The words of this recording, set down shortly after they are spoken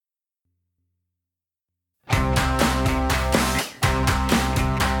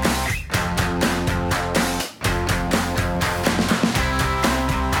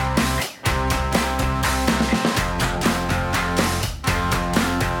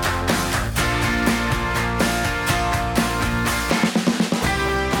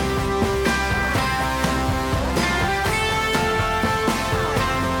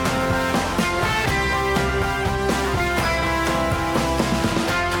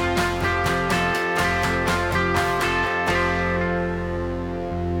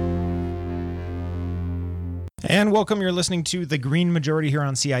And welcome. You're listening to The Green Majority here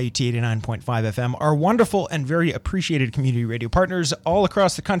on CIUT 89.5 FM, our wonderful and very appreciated community radio partners all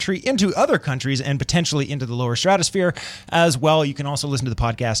across the country, into other countries, and potentially into the lower stratosphere as well. You can also listen to the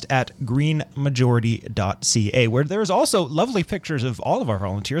podcast at greenmajority.ca, where there's also lovely pictures of all of our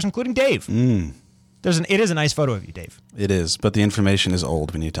volunteers, including Dave. It is a nice photo of you, Dave. It is, but the information is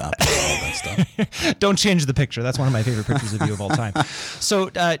old. We need to update all that stuff. Don't change the picture. That's one of my favorite pictures of you of all time. So,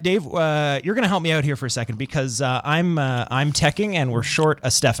 Dave, you're going to help me out here for a second because I'm teching and we're short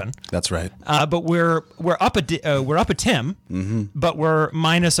a Stefan. That's right. But we're up a Tim, but we're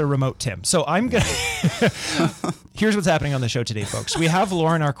minus a remote Tim. So I'm gonna. Here's what's happening on the show today, folks. We have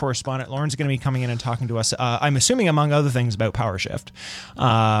Lauren, our correspondent. Lauren's going to be coming in and talking to us. I'm assuming, among other things, about PowerShift.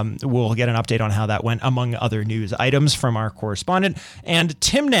 We'll get an update on how that went, among other news items from our correspondent. And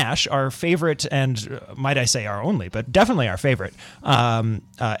Tim Nash, our favorite, and might I say our only, but definitely our favorite,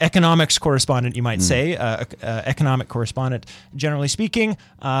 economics correspondent, you might say, economic correspondent, generally speaking.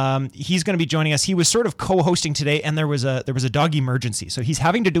 He's going to be joining us. He was sort of co-hosting today, and there was a dog emergency, so he's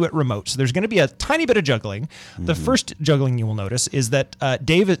having to do it remote. So there's going to be a tiny bit of juggling. The first juggling you will notice is that,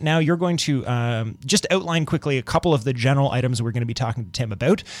 David, now you're going to just outline quickly a couple of the general items we're going to be talking to Tim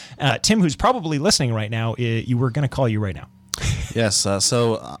about. Tim, who's probably listening right now, you were going to call you right now. Yes.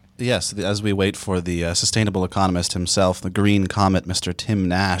 Yes, as we wait for the sustainable economist himself, the green comet, Mr. Tim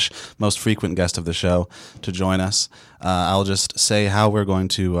Nash, most frequent guest of the show, to join us, I'll just say how we're going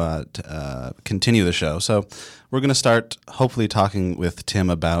to continue the show. So we're going to start hopefully talking with Tim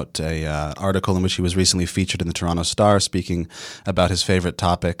about a article in which he was recently featured in the Toronto Star, speaking about his favorite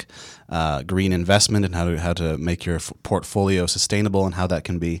topic, green investment, and how to make your portfolio sustainable and how that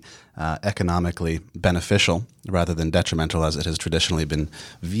can be economically beneficial rather than detrimental as it has traditionally been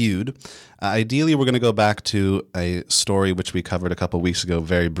viewed. Ideally, we're going to go back to a story which we covered a couple of weeks ago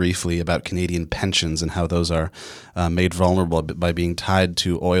very briefly about Canadian pensions and how those are made vulnerable by being tied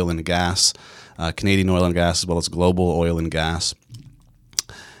to oil and gas, Canadian oil and gas as well as global oil and gas,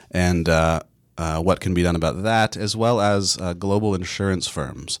 and what can be done about that, as well as global insurance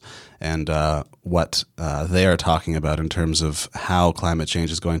firms and what they are talking about in terms of how climate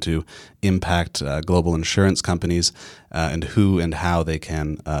change is going to impact global insurance companies and who and how they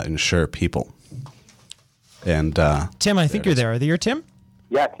can insure people. And Tim, I think you're there. Are you there, Tim?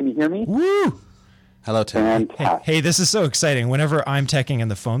 Yeah, can you hear me? Woo! Hello, Tim. Hey, this is so exciting. Whenever I'm teching and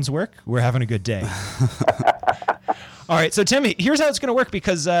the phones work, we're having a good day. All right, so Tim, here's how it's going to work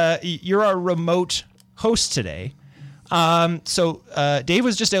because you're our remote host today. So Dave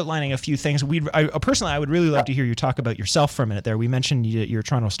was just outlining a few things. Personally, I would really love to hear you talk about yourself for a minute there. We mentioned your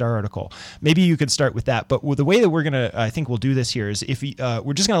Toronto Star article. Maybe you could start with that. But the way that we're going to, I think we'll do this here is if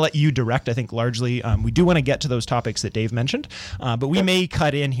we're just going to let you direct, I think, largely. We do want to get to those topics that Dave mentioned, but we may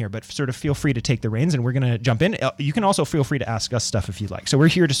cut in here, but sort of feel free to take the reins and we're going to jump in. You can also feel free to ask us stuff if you'd like. So we're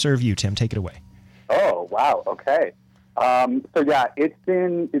here to serve you, Tim. Take it away. Oh, wow. Okay. So yeah, it's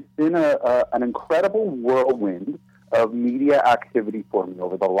been an incredible whirlwind of media activity for me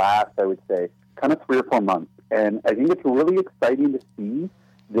over the last, I would say, kind of 3 or 4 months. And I think it's really exciting to see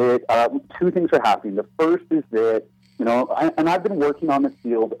that two things are happening. The first is that, I've been working on this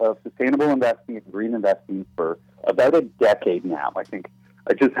field of sustainable investing and green investing for about a decade now. I think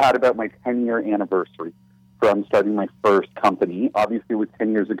I just had about my 10-year anniversary from starting my first company. Obviously, it was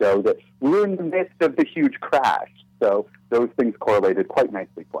 10 years ago that we were in the midst of the huge crash. So those things correlated quite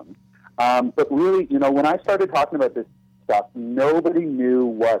nicely for me. But really, when I started talking about this stuff, nobody knew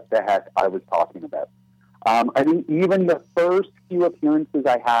what the heck I was talking about. I think even the first few appearances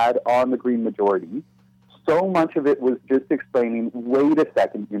I had on the Green Majority, so much of it was just explaining, wait a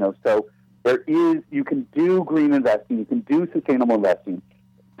second, so you can do green investing, you can do sustainable investing.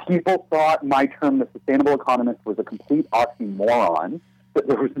 People thought my term, the sustainable economist, was a complete oxymoron, that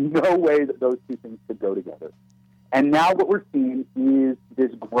there was no way that those two things could go together. And now what we're seeing is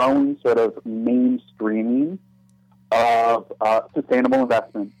this growing sort of mainstreaming of sustainable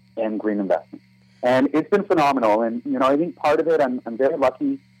investment and green investment. And it's been phenomenal. And, I think part of it, I'm very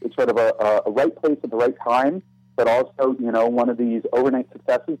lucky. It's sort of a right place at the right time, but also, one of these overnight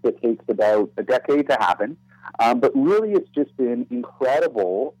successes that takes about a decade to happen. But really, it's just been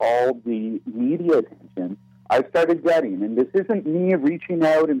incredible, all the media attention I started getting. And this isn't me reaching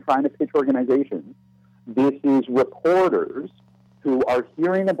out and trying to pitch organizations. This is reporters who are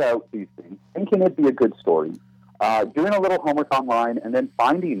hearing about these things, thinking it'd be a good story, doing a little homework online, and then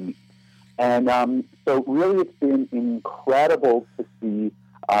finding me. And so really it's been incredible to see.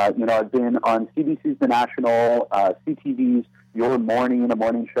 I've been on CBC's The National, CTV's Your Morning, the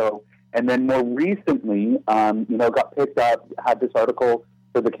morning show, and then more recently, got picked up, had this article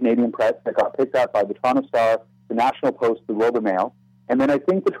for the Canadian Press that got picked up by the Toronto Star, the National Post, the Globe and Mail, and then I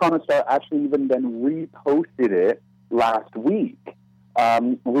think the Toronto Star actually even then reposted it last week,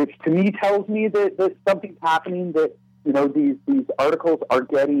 which to me tells me that something's happening, that, you know, these articles are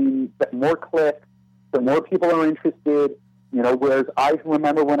getting more clicks, that more people are interested, you know, whereas I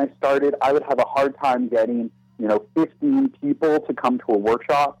remember when I started, I would have a hard time getting, you know, 15 people to come to a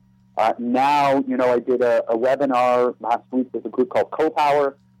workshop. Now, you know, I did a webinar last week with a group called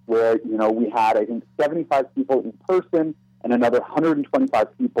CoPower, where, you know, we had, I think, 75 people in person and another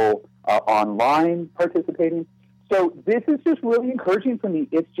 125 people online participating. So this is just really encouraging for me.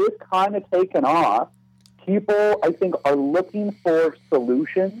 It's just kind of taken off. People, I think, are looking for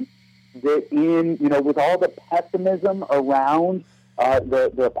solutions that in, you know, with all the pessimism around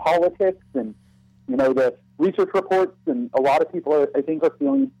the politics and, you know, the research reports, and a lot of people, I think, are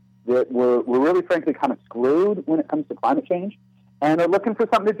feeling that we're really, frankly, kind of screwed when it comes to climate change, and are looking for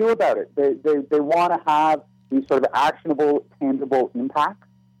something to do about it. They want to have these sort of actionable, tangible impacts.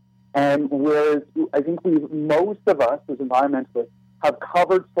 And whereas I think most of us as environmentalists have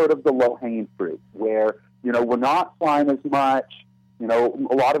covered sort of the low-hanging fruit, where, you know, we're not flying as much, you know,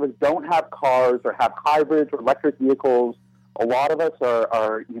 a lot of us don't have cars or have hybrids or electric vehicles. A lot of us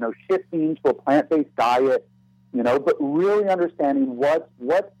are you know, shifting to a plant-based diet, you know, but really understanding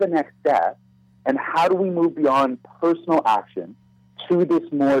what's the next step and how do we move beyond personal action to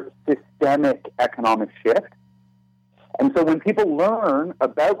this more systemic economic shift. And so when people learn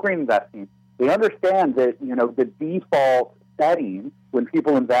about green investing, they understand that, you know, the default setting when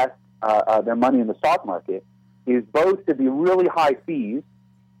people invest their money in the stock market is both to be really high fees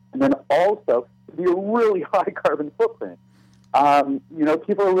and then also to be a really high carbon footprint. You know,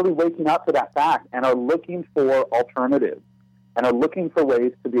 people are really waking up to that fact and are looking for alternatives and are looking for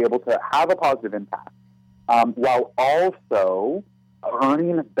ways to be able to have a positive impact while also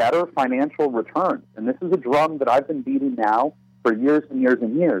earning better financial returns. And this is a drum that I've been beating now for years and years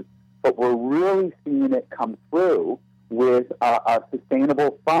and years, but we're really seeing it come through with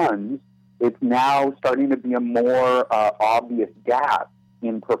sustainable funds. It's now starting to be a more obvious gap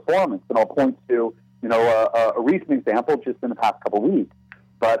in performance. And I'll point to, you know, a recent example just in the past couple of weeks,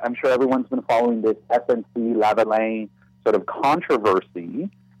 but I'm sure everyone's been following this SNC-Lavalin sort of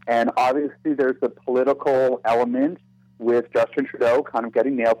controversy. And obviously there's a political element with Justin Trudeau kind of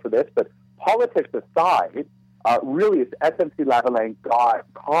getting nailed for this, but politics aside, really it's SNC-Lavalin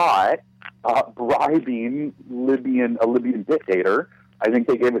got caught bribing a Libyan dictator. I think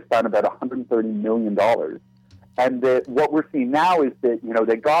they gave his son about $130 million. And that what we're seeing now is that, you know,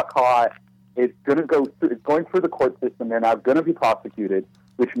 they got caught. It's going through the court system. They're now going to be prosecuted,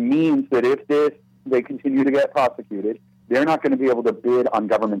 which means that if they continue to get prosecuted, they're not going to be able to bid on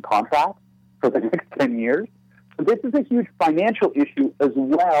government contracts for the next 10 years. So this is a huge financial issue as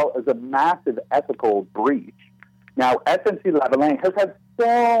well as a massive ethical breach. Now, SNC-Lavalin has had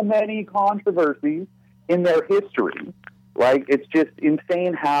so many controversies in their history. Like, it's just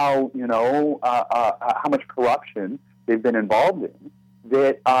insane how, you know, how much corruption they've been involved in,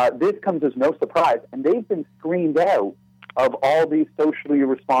 that this comes as no surprise. And they've been screened out of all these socially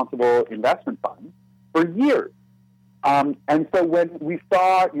responsible investment funds for years. And so when we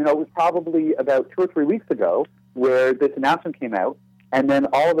saw, you know, it was probably about 2 or 3 weeks ago where this announcement came out, and then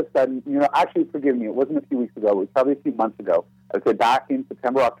all of a sudden, you know, actually, forgive me, it wasn't a few weeks ago, it was probably a few months ago, I would say back in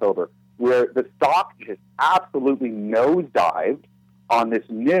September, October, where the stock just absolutely nosedived on this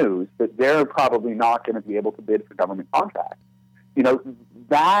news that they're probably not going to be able to bid for government contracts. You know,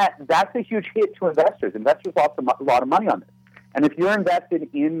 that's a huge hit to investors. Investors lost a lot of money on this. And if you're invested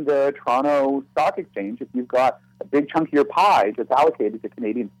in the Toronto Stock Exchange, if you've got a big chunk of your pie that's allocated to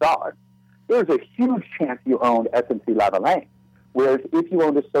Canadian stocks, there's a huge chance you owned SNC-Lavalin. Whereas if you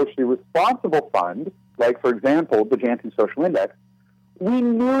owned a socially responsible fund, like, for example, the Janssen Social Index, we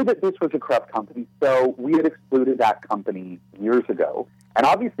knew that this was a corrupt company, so we had excluded that company years ago and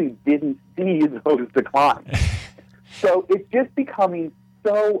obviously didn't see those declines. So it's just becoming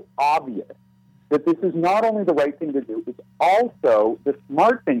so obvious that this is not only the right thing to do, it's also the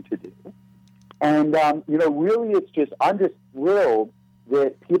smart thing to do. And, you know, really I'm just thrilled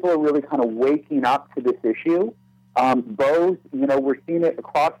that people are really kind of waking up to this issue. Both, you know, we're seeing it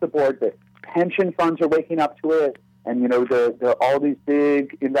across the board that pension funds are waking up to it, and, you know, all these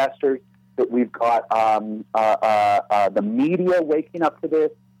big investors that we've got, the media waking up to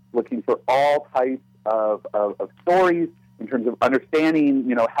this, looking for all types of stories in terms of understanding,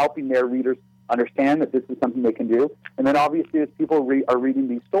 you know, helping their readers understand that this is something they can do. And then obviously as people are reading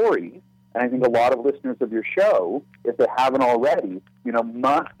these stories, and I think a lot of listeners of your show, if they haven't already, you know,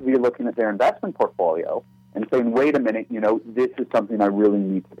 must be looking at their investment portfolio and saying, wait a minute, you know, this is something I really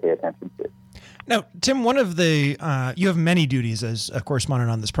need to pay attention to. Now, Tim, one of the you have many duties as a correspondent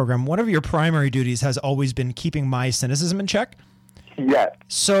on this program. One of your primary duties has always been keeping my cynicism in check. Yes.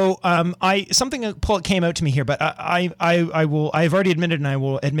 So, something came out to me here, but I've already admitted, and I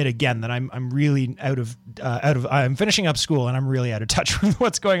will admit again that I'm really I'm finishing up school, and I'm really out of touch with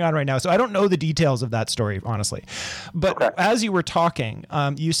what's going on right now. So I don't know the details of that story, honestly. But as you were talking,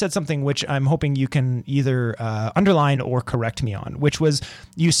 you said something which I'm hoping you can either underline or correct me on, which was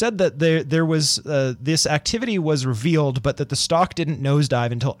you said that there was this activity was revealed, but that the stock didn't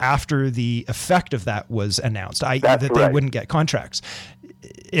nosedive until after the effect of that was announced, i.e. that they wouldn't get contracts.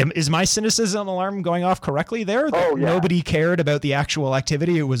 Is my cynicism alarm going off correctly there? That nobody cared about the actual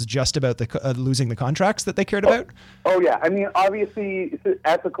activity. It was just about the losing the contracts that they cared about? Oh, yeah. I mean, obviously,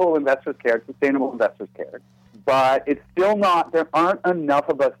 ethical investors cared, sustainable investors cared. But it's still not, there aren't enough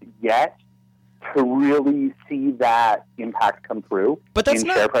of us yet to really see that impact come through in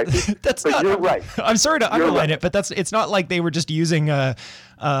share prices. You're right. I'm sorry to underline it, but it's not like they were just using a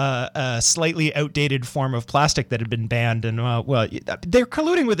slightly outdated form of plastic that had been banned, and they're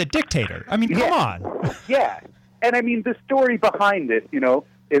colluding with a dictator. I mean, come on. Yeah, and I mean the story behind this,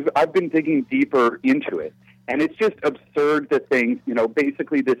 is I've been digging deeper into it, and it's just absurd to think,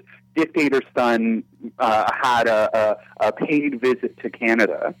 basically this dictator's son had a paid visit to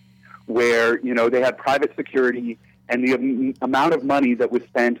Canada, where they had private security, and the amount of money that was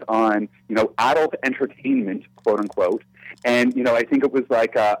spent on adult entertainment, quote unquote. And, I think it was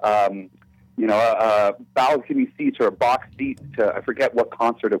like a balcony seats or a box seat to, I forget what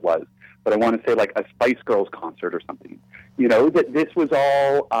concert it was, but I want to say like a Spice Girls concert or something. That this was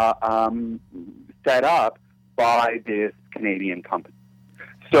all set up by this Canadian company.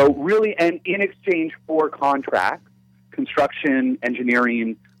 So really, and in exchange for contracts, construction,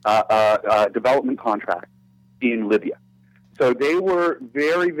 engineering, development contracts in Libya. So they were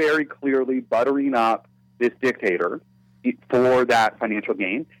very, very clearly buttering up this dictator for that financial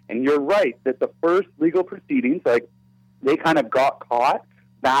gain. And you're right that the first legal proceedings, they kind of got caught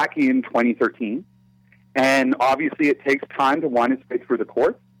back in 2013. And obviously it takes time to wind its way through the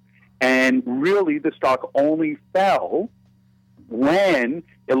courts. And really the stock only fell when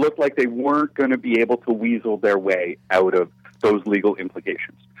it looked like they weren't going to be able to weasel their way out of those legal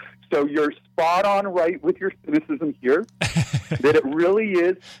implications. So you're spot on right with your cynicism here, that it really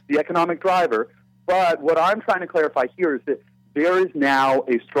is the economic driver. But what I'm trying to clarify here is that there is now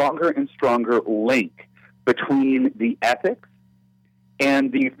a stronger and stronger link between the ethics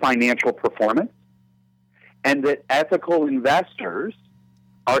and the financial performance, and that ethical investors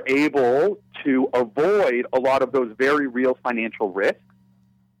are able to avoid a lot of those very real financial risks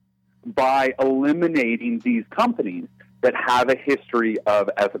by eliminating these companies that have a history of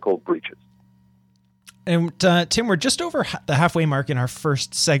ethical breaches. And Tim, we're just over the halfway mark in our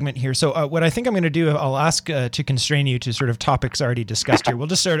first segment here. So what I think I'm going to do, I'll ask to constrain you to sort of topics already discussed here. We'll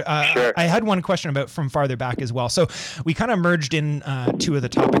just start. Sure. I had one question about from farther back as well. So we kind of merged in two of the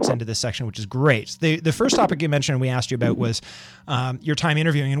topics into this section, which is great. The first topic you mentioned we asked you about was your time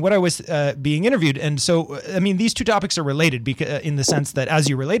interviewing and what I was being interviewed. And so, I mean, these two topics are related because in the sense that as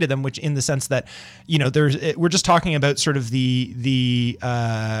you related them, which in the sense that, we're just talking about sort of the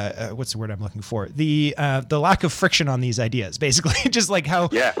what's the word I'm looking for? The lack of friction on these ideas, basically, just like how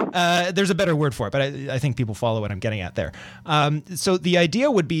there's a better word for it, but I think people follow what I'm getting at there. So the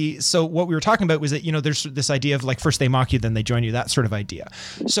idea would be, so what we were talking about was that, there's this idea of like first they mock you, then they join you, that sort of idea.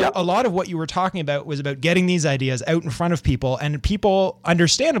 So a lot of what you were talking about was about getting these ideas out in front of people, and people,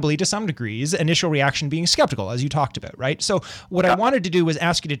 understandably, to some degrees, initial reaction being skeptical, as you talked about, right? So what I wanted to do was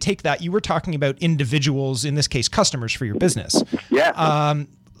ask you to take that. You were talking about individuals, in this case, customers for your business.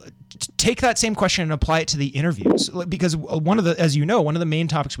 Take that same question and apply it to the interviews, because one of the main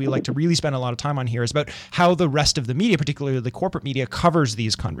topics we like to really spend a lot of time on here is about how the rest of the media, particularly the corporate media, covers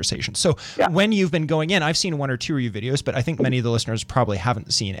these conversations. So when you've been going in, I've seen one or two of your videos, but I think many of the listeners probably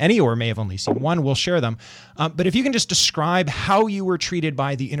haven't seen any or may have only seen one. We'll share them. But if you can just describe how you were treated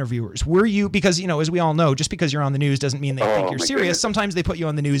by the interviewers. Were you, because, as we all know, just because you're on the news doesn't mean they think you're serious. Goodness. Sometimes they put you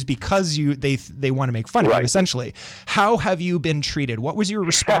on the news because they want to make fun of you, essentially. How have you been treated? What was your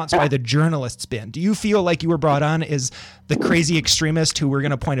response by the journalists been? Do you feel like you were brought on as the crazy extremist who we're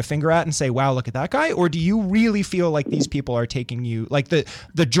going to point a finger at and say, wow, look at that guy? Or do you really feel like these people are taking you, like the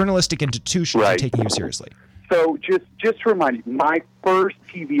journalistic institutions are taking you seriously? So just to remind you, my first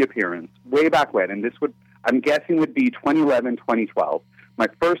TV appearance way back when, and this I'm guessing would be 2011, 2012. My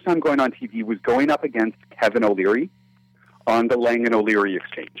first time going on TV was going up against Kevin O'Leary on the Lang & O'Leary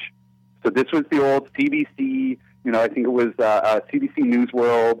exchange. So this was the old CBC, I think it was CBC News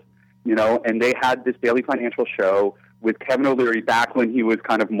World, and they had this daily financial show with Kevin O'Leary back when he was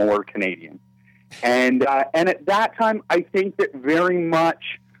kind of more Canadian. And at that time, I think that very much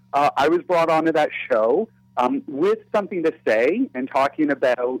I was brought onto that show with something to say and talking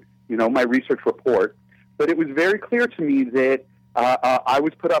about, my research report. But it was very clear to me that I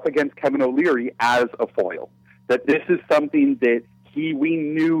was put up against Kevin O'Leary as a foil. That this is something that we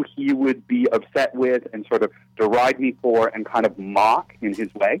knew he would be upset with and sort of deride me for and kind of mock in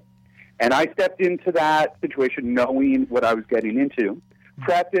his way. And I stepped into that situation knowing what I was getting into,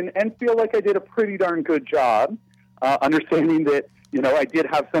 prepped and feel like I did a pretty darn good job, understanding that, I did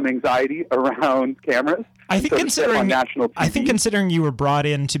have some anxiety around cameras. I think considering you were brought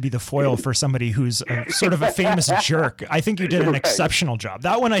in to be the foil for somebody who's sort of a famous jerk, I think you did an exceptional job.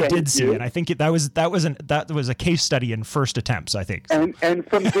 That one I did see, and I think that was a case study in first attempts, I think. And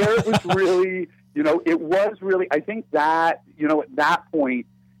from there it was really, I think that, at that point,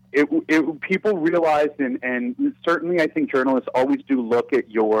 people realized, and certainly I think journalists always do look at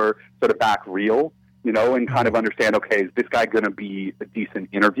your sort of back reel, and kind of understand, okay, is this guy going to be a decent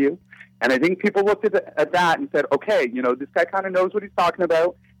interview? And I think people looked at that and said, okay, this guy kind of knows what he's talking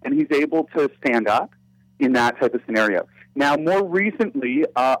about, and he's able to stand up in that type of scenario. Now, more recently,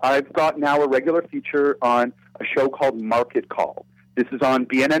 I've got now a regular feature on a show called Market Call. This is on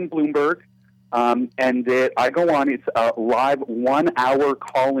BNN Bloomberg, and that I go on. It's a live 1 hour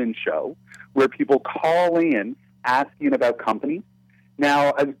call-in show where people call in asking about companies.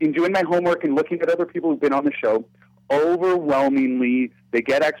 Now, I've been doing my homework and looking at other people who've been on the show. Overwhelmingly, they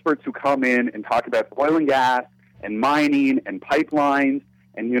get experts who come in and talk about oil and gas and mining and pipelines,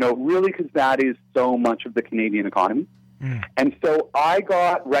 and, really because that is so much of the Canadian economy. And so I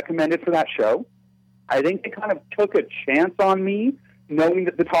got recommended for that show. I think they kind of took a chance on me, knowing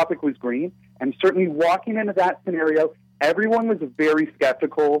that the topic was green, and certainly walking into that scenario, everyone was very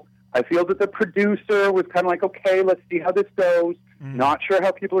skeptical. I feel that the producer was kind of like, okay, let's see how this goes. Not sure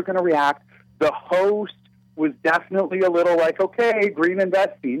how people are going to react. The host was definitely a little like, okay, green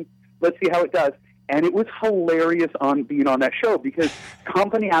investing, let's see how it does. And it was hilarious on being on that show because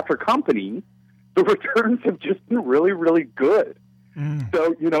company after company, the returns have just been really, really good.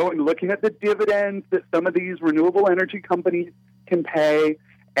 So, and looking at the dividends that some of these renewable energy companies can pay,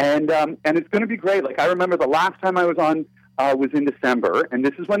 and it's going to be great. Like I remember the last time I was on was in December, and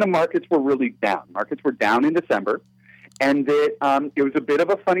this is when the markets were really down. Markets were down in December. And it was a bit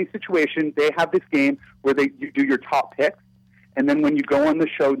of a funny situation. They have this game where you do your top picks, and then when you go on the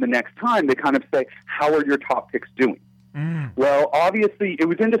show the next time, they kind of say, how are your top picks doing? Well, obviously, it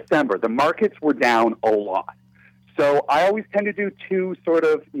was in December. The markets were down a lot. So I always tend to do two sort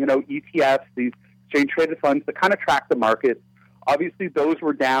of, ETFs, these exchange-traded funds that kind of track the markets. Obviously, those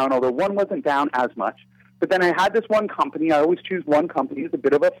were down, although one wasn't down as much. But then I had this one company. I always choose one company as a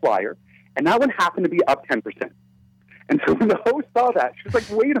bit of a flyer, and that one happened to be up 10%. And so when the host saw that, she was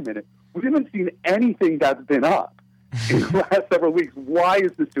like, wait a minute, we haven't seen anything that's been up in the last several weeks. Why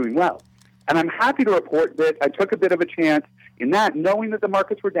is this doing well? And I'm happy to report that I took a bit of a chance in that, knowing that the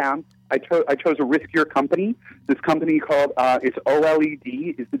markets were down. I chose a riskier company. This company called, it's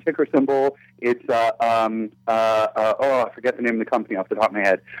OLED is the ticker symbol. It's, I forget the name of the company off the top of my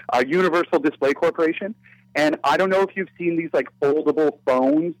head. Universal Display Corporation. And I don't know if you've seen these like foldable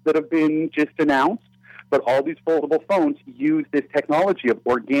phones that have been just announced. But all these foldable phones use this technology of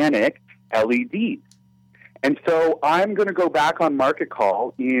organic LEDs. And so I'm going to go back on Market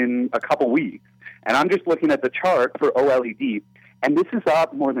Call in a couple weeks, and I'm just looking at the chart for OLED, and this is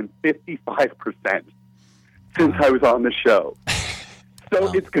up more than 55% since I was on the show.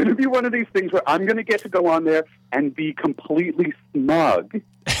 So it's going to be one of these things where I'm going to get to go on there and be completely smug,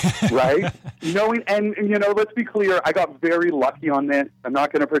 right? Knowing, and let's be clear, I got very lucky on this. I'm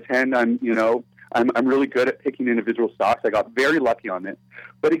not going to pretend I'm really good at picking individual stocks. I got very lucky on this.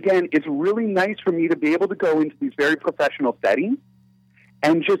 But again, it's really nice for me to be able to go into these very professional settings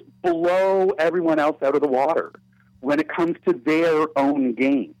and just blow everyone else out of the water when it comes to their own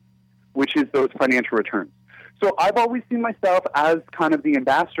game, which is those financial returns. So I've always seen myself as kind of the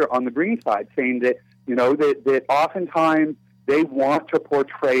ambassador on the green side, saying that, that oftentimes they want to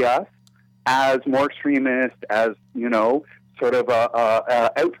portray us as more extremist, as, sort of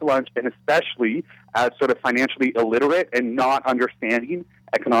out to lunch, and especially as sort of financially illiterate and not understanding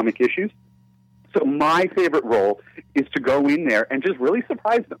economic issues. So my favorite role is to go in there and just really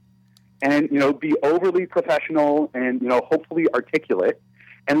surprise them and, be overly professional and, hopefully articulate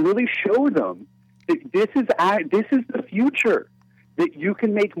and really show them that this is the future, that you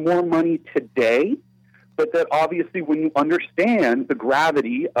can make more money today, but that obviously when you understand the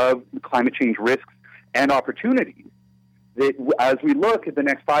gravity of climate change risks and opportunities, that as we look at the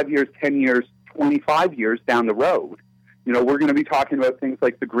next 5 years, 10 years, 25 years down the road, we're going to be talking about things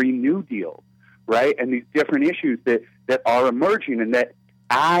like the Green New Deal, right? And these different issues that are emerging, and that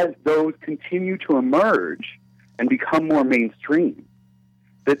as those continue to emerge and become more mainstream,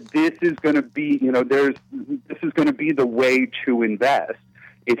 that this is going to be, this is going to be the way to invest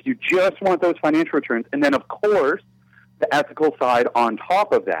if you just want those financial returns. And then, of course, the ethical side on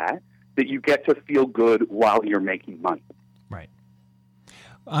top of that you get to feel good while you're making money. Right.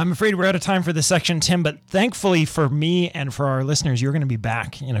 I'm afraid we're out of time for this section, Tim, but thankfully for me and for our listeners, you're going to be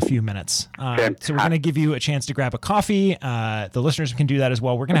back in a few minutes. So we're going to give you a chance to grab a coffee. The listeners can do that as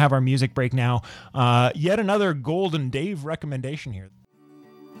well. We're going to have our music break now. Yet another Golden Dave recommendation here.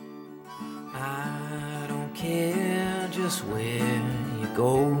 I don't care just where you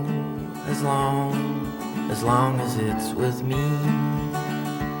go, as long as it's with me.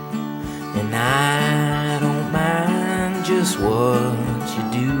 And I don't mind just what you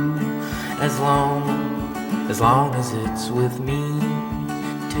do, as long as it's with me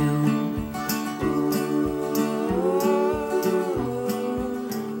too.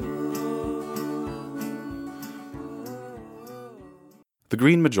 The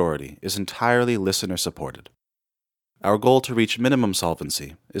Green Majority is entirely listener-supported. Our goal to reach minimum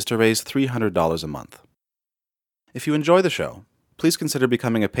solvency is to raise $300 a month. If you enjoy the show, please consider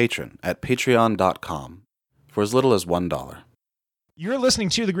becoming a patron at patreon.com for as little as $1. You're listening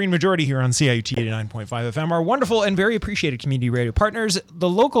to The Green Majority here on CIUT 89.5 FM, our wonderful and very appreciated community radio partners, the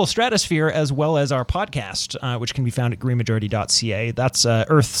local Stratosphere, as well as our podcast, which can be found at greenmajority.ca. That's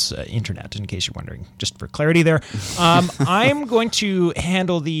Earth's internet, in case you're wondering, just for clarity there. I'm going to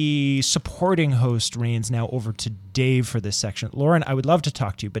handle the supporting host reins now over to Dave for this section. Lauren, I would love to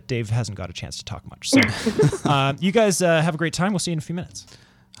talk to you, but Dave hasn't got a chance to talk much. So you guys have a great time. We'll see you in a few minutes.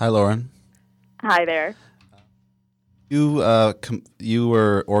 Hi, Lauren. Hi there. You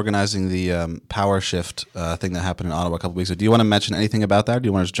were organizing the power shift thing that happened in Ottawa a couple weeks ago. Do you want to mention anything about that, or do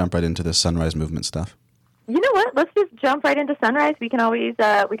you want to just jump right into this Sunrise Movement stuff? You know what? Let's just jump right into Sunrise. We can always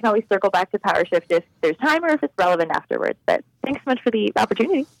circle back to power shift if there's time or if it's relevant afterwards. But thanks so much for the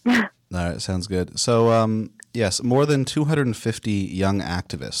opportunity. All right, sounds good. So, yes, more than 250 young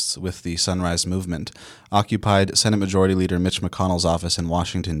activists with the Sunrise Movement occupied Senate Majority Leader Mitch McConnell's office in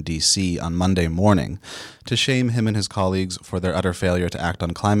Washington, D.C. on Monday morning to shame him and his colleagues for their utter failure to act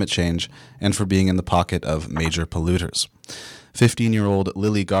on climate change and for being in the pocket of major polluters. 15-year-old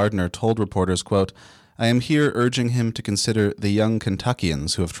Lily Gardner told reporters, quote, "I am here urging him to consider the young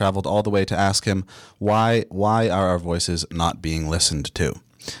Kentuckians who have traveled all the way to ask him, why are our voices not being listened to?"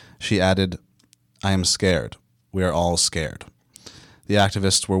 She added, "I am scared. We are all scared." The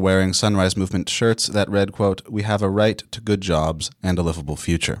activists were wearing Sunrise Movement shirts that read, quote, "We have a right to good jobs and a livable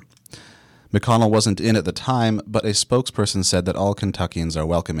future." McConnell wasn't in at the time, but a spokesperson said that all Kentuckians are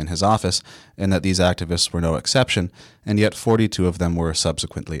welcome in his office and that these activists were no exception, and yet 42 of them were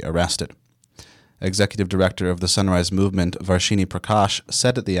subsequently arrested. Executive Director of the Sunrise Movement, Varshini Prakash,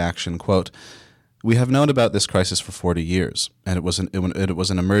 said at the action, quote, "We have known about this crisis for 40 years, and it was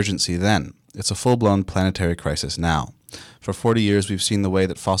an emergency then. It's a full-blown planetary crisis now. For 40 years, we've seen the way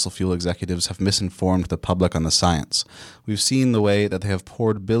that fossil fuel executives have misinformed the public on the science. We've seen the way that they have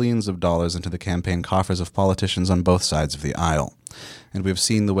poured billions of dollars into the campaign coffers of politicians on both sides of the aisle. And we've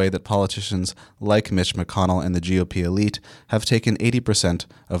seen the way that politicians like Mitch McConnell and the GOP elite have taken 80%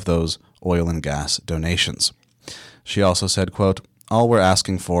 of those oil and gas donations." She also said, quote, "All we're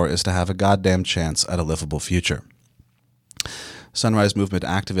asking for is to have a goddamn chance at a livable future." Sunrise Movement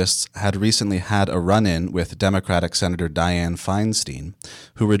activists had recently had a run-in with Democratic Senator Dianne Feinstein,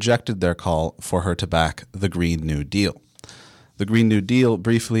 who rejected their call for her to back the Green New Deal. The Green New Deal,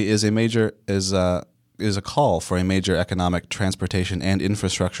 briefly, is a call for a major economic, transportation, and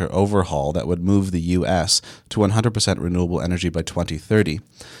infrastructure overhaul that would move the U.S. to 100% renewable energy by 2030,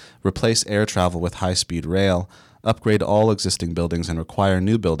 replace air travel with high-speed rail, upgrade all existing buildings, and require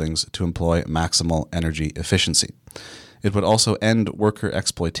new buildings to employ maximal energy efficiency. It would also end worker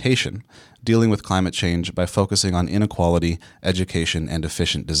exploitation, dealing with climate change by focusing on inequality, education, and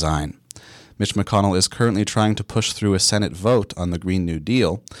efficient design. Mitch McConnell is currently trying to push through a Senate vote on the Green New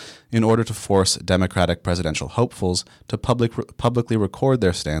Deal in order to force Democratic presidential hopefuls to publicly record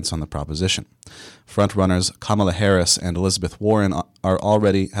their stance on the proposition. Frontrunners Kamala Harris and Elizabeth Warren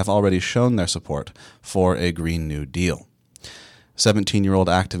have already shown their support for a Green New Deal. 17-year-old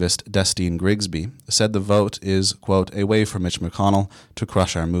activist Destine Grigsby said the vote is, quote, "a way for Mitch McConnell to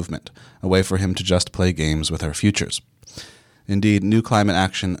crush our movement, a way for him to just play games with our futures." Indeed, new climate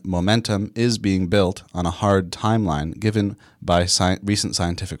action momentum is being built on a hard timeline given by recent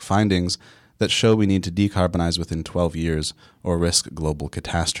scientific findings that show we need to decarbonize within 12 years or risk global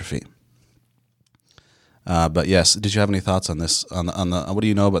catastrophe. But yes, did you have any thoughts on this? On the what do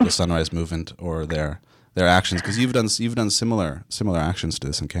you know about the Sunrise Movement or their actions? Because you've done similar actions to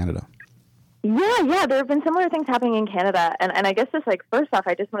this in Canada. Yeah, there have been similar things happening in Canada, and I guess just like first off,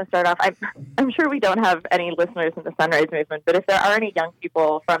 I just want to start off. I'm sure we don't have any listeners in the Sunrise Movement, but if there are any young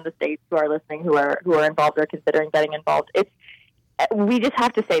people from the States who are listening who are involved or considering getting involved, we just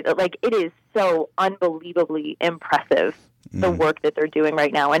have to say that like it is so unbelievably impressive the work that they're doing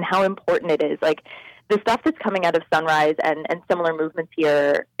right now and how important it is. Like the stuff that's coming out of Sunrise and similar movements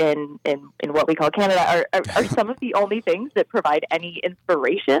here in what we call Canada are some of the only things that provide any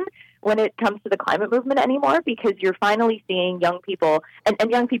inspiration when it comes to the climate movement anymore, because you're finally seeing young people,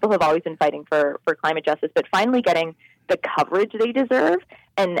 and young people have always been fighting for climate justice, but finally getting the coverage they deserve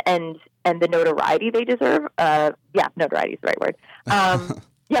and the notoriety they deserve. Notoriety is the right word.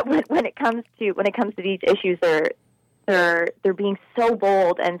 When it comes to these issues, they're being so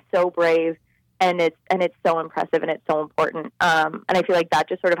bold and so brave, and it's so impressive and it's so important. And I feel like that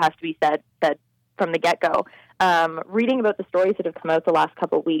just sort of has to be said from the get-go. Reading about the stories that have come out the last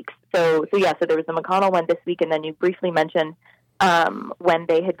couple of weeks. So there was the McConnell one this week, and then you briefly mentioned when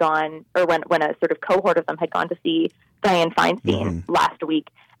they had gone, or when a sort of cohort of them had gone to see Dianne Feinstein last week.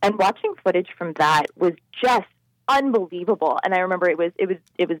 And watching footage from that was just unbelievable. And I remember it was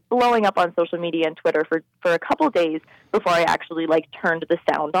blowing up on social media and Twitter for a couple of days before I actually like turned the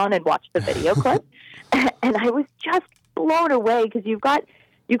sound on and watched the video clip. And I was just blown away, because you've got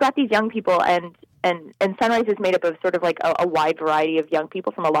these young people, and Sunrise is made up of sort of like a wide variety of young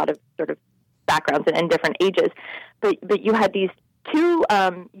people from a lot of sort of backgrounds and different ages. But you had these two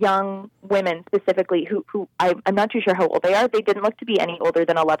young women specifically who I'm not too sure how old they are. They didn't look to be any older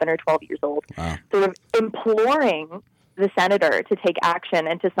than 11 or 12 years old. Wow. Sort of imploring the senator to take action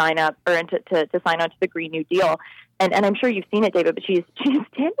and to sign up, or to sign on to the Green New Deal. And I'm sure you've seen it, David, but she's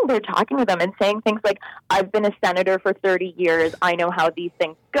standing there talking to them and saying things like, I've been a senator for 30 years. I know how these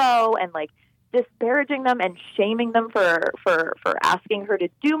things go, and like disparaging them and shaming them for asking her to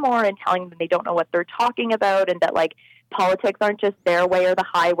do more and telling them they don't know what they're talking about, and that like politics aren't just their way or the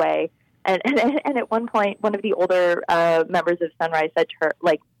highway. And at one point, one of the older members of Sunrise said to her,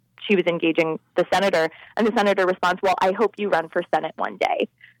 like, she was engaging the senator, and the senator responds, well, I hope you run for Senate one day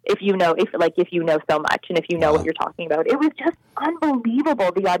if you know so much and if you know what you're talking about. It was just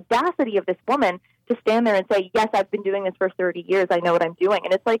unbelievable, the audacity of this woman to stand there and say, yes, I've been doing this for 30 years. I know what I'm doing.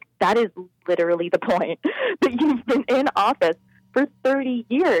 And it's like, that is literally the point, that you've been in office for 30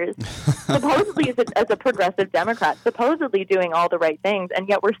 years, supposedly as a progressive Democrat, supposedly doing all the right things, and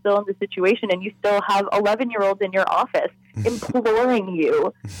yet we're still in the situation, and you still have 11-year-olds in your office imploring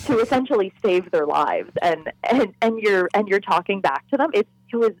you to essentially save their lives, and you're talking back to them. It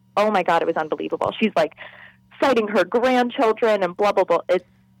was, oh my God, it was unbelievable. She's like citing her grandchildren and blah blah blah.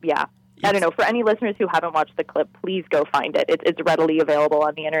 I don't know. For any listeners who haven't watched the clip, please go find it. It's readily available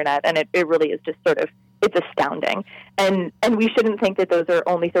on the internet, and it really is just sort of, it's astounding. And we shouldn't think that those are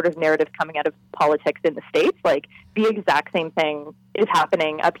only sort of narratives coming out of politics in the States. Like, the exact same thing is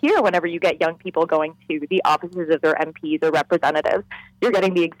happening up here whenever you get young people going to the offices of their MPs or representatives. You're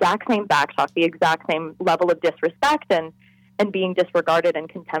getting the exact same backtalk, the exact same level of disrespect and being disregarded and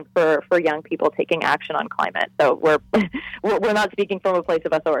contempt for young people taking action on climate. So we're not speaking from a place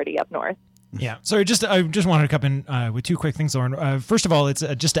of authority up north. Yeah. So I just wanted to come in with two quick things, Lauren. First of all, it's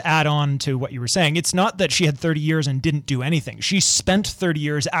just to add on to what you were saying. It's not that she had 30 years and didn't do anything. She spent 30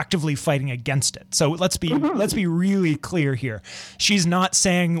 years actively fighting against it. So let's be really clear here. She's not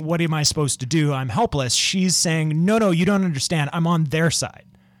saying, what am I supposed to do? I'm helpless. She's saying, no, you don't understand. I'm on their side.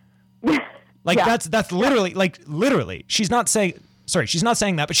 Like, yeah. That's literally, she's not saying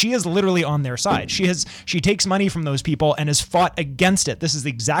that, but she is literally on their side. She takes money from those people and has fought against it. This is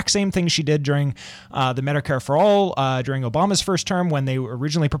the exact same thing she did during the Medicare for All, during Obama's first term, when they were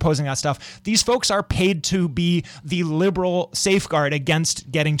originally proposing that stuff. These folks are paid to be the liberal safeguard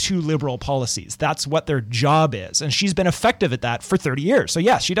against getting too liberal policies. That's what their job is. And she's been effective at that for 30 years. So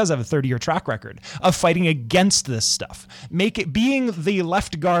yes, she does have a 30-year track record of fighting against this stuff. Being the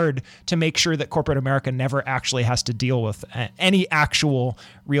left guard to make sure that corporate America never actually has to deal with any actual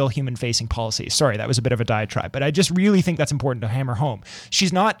real human-facing policy. Sorry, that was a bit of a diatribe, but I just really think that's important to hammer home.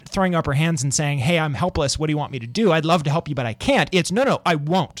 She's not throwing up her hands and saying, hey, I'm helpless. What do you want me to do? I'd love to help you, but I can't. It's no, I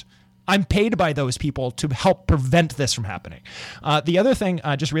won't. I'm paid by those people to help prevent this from happening. The other thing,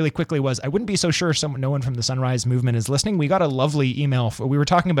 just really quickly, was I wouldn't be so sure no one from the Sunrise Movement is listening. We got a lovely email. We were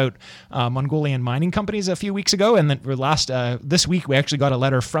talking about Mongolian mining companies a few weeks ago, and then this week we actually got a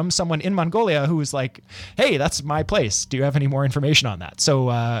letter from someone in Mongolia who was like, hey, that's my place. Do you have any more information on that? So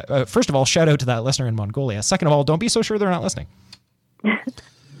first of all, shout out to that listener in Mongolia. Second of all, don't be so sure they're not listening.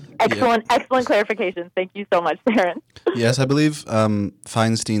 Excellent clarification. Thank you so much, Darren. Yes, I believe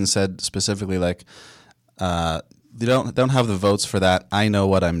Feinstein said specifically, like, they don't have the votes for that. I know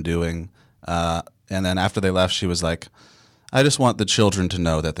what I'm doing. And then after they left, she was like, I just want the children to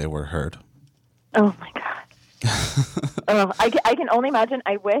know that they were heard. Oh, my God. I can only imagine.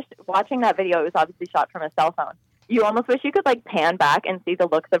 I wish, watching that video, it was obviously shot from a cell phone. You almost wish you could, like, pan back and see the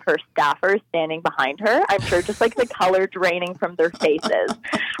looks of her staffers standing behind her. I'm sure just, like, the color draining from their faces,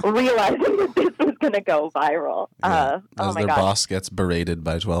 realizing that this was going to go viral. As oh, my their God. boss gets berated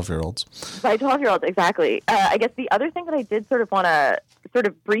by 12-year-olds. By 12-year-olds, exactly. I guess the other thing that I did sort of want to sort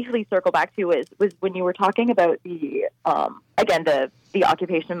of briefly circle back to was when you were talking about the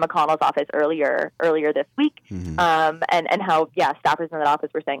occupation of McConnell's office earlier this week, and how staffers in that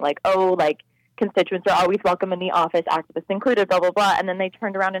office were saying, like, oh, like, constituents are always welcome in the office, activists included, blah blah blah, and then they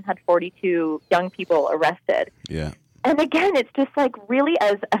turned around and had 42 young people arrested. Yeah. And again, it's just like really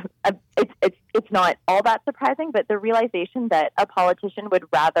it's not all that surprising, but the realization that a politician would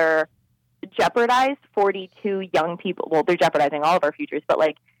rather jeopardize 42 young people. Well, they're jeopardizing all of our futures, but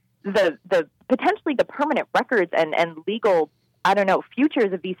like the potentially the permanent records and legal, I don't know,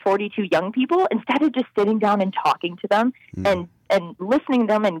 futures of these 42 young people, instead of just sitting down and talking to them and listening to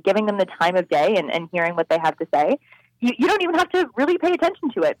them and giving them the time of day and hearing what they have to say. You don't even have to really pay attention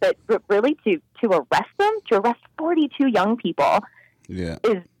to it, but really to arrest 42 young people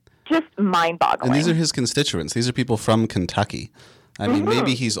is just mind-boggling. And these are his constituents. These are people from Kentucky. I mean,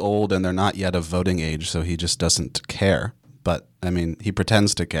 maybe he's old and they're not yet of voting age, so he just doesn't care. But, I mean, he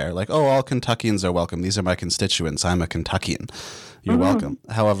pretends to care. Like, oh, all Kentuckians are welcome. These are my constituents. I'm a Kentuckian. You're welcome.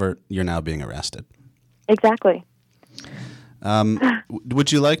 However, you're now being arrested. Exactly.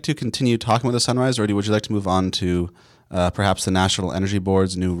 Would you like to continue talking about the Sunrise, or would you like to move on to perhaps the National Energy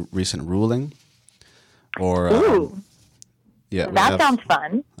Board's new recent ruling? Or that sounds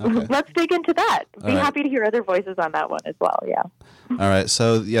fun. Okay. Let's dig into that. Be happy to hear other voices on that one as well. Yeah. All right.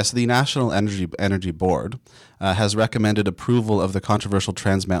 So yes, the National Energy Board has recommended approval of the controversial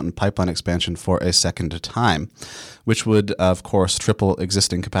Trans Mountain Pipeline expansion for a second time, which would, of course, triple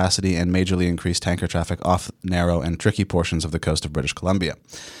existing capacity and majorly increase tanker traffic off narrow and tricky portions of the coast of British Columbia.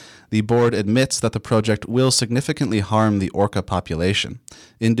 The board admits that the project will significantly harm the orca population,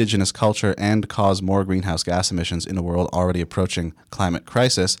 indigenous culture, and cause more greenhouse gas emissions in a world already approaching climate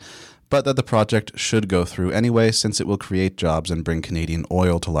crisis, but that the project should go through anyway since it will create jobs and bring Canadian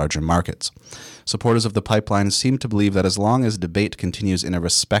oil to larger markets. Supporters of the pipeline seem to believe that as long as debate continues in a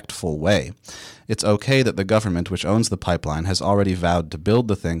respectful way, it's okay that the government, which owns the pipeline, has already vowed to build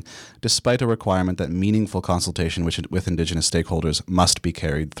the thing, despite a requirement that meaningful consultation with Indigenous stakeholders must be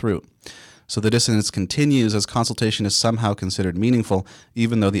carried through. So the dissonance continues as consultation is somehow considered meaningful,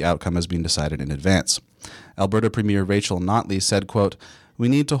 even though the outcome has been decided in advance. Alberta Premier Rachel Notley said, quote, "We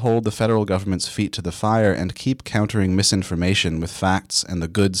need to hold the federal government's feet to the fire and keep countering misinformation with facts and the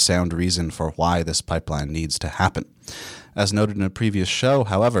good, sound reason for why this pipeline needs to happen." As noted in a previous show,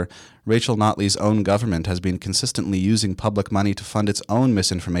 however, Rachel Notley's own government has been consistently using public money to fund its own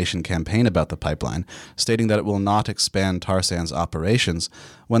misinformation campaign about the pipeline, stating that it will not expand tar sands operations,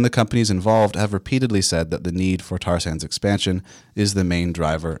 when the companies involved have repeatedly said that the need for tar sands expansion is the main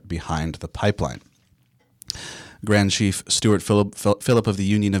driver behind the pipeline. Grand Chief Stuart Phillip of the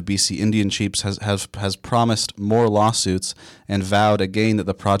Union of BC Indian Chiefs has promised more lawsuits and vowed again that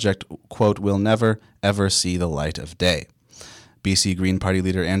the project, quote, will never, ever see the light of day. BC Green Party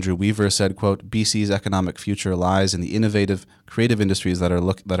leader Andrew Weaver said, quote, "BC's economic future lies in the innovative, creative industries that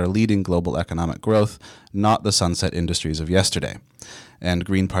are leading global economic growth, not the sunset industries of yesterday." And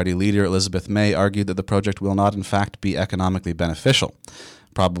Green Party leader Elizabeth May argued that the project will not in fact be economically beneficial,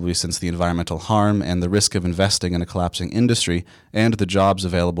 probably since the environmental harm and the risk of investing in a collapsing industry and the jobs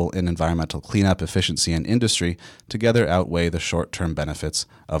available in environmental cleanup, efficiency, and industry together outweigh the short-term benefits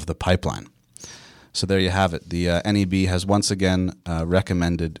of the pipeline. So there you have it. The NEB has once again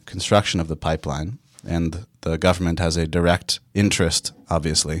recommended construction of the pipeline, and the government has a direct interest,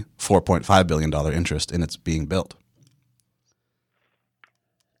 obviously, $4.5 billion interest in its being built.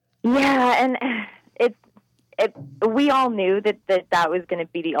 Yeah, and we all knew that was going to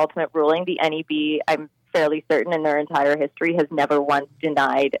be the ultimate ruling. The NEB, I'm fairly certain, in their entire history, has never once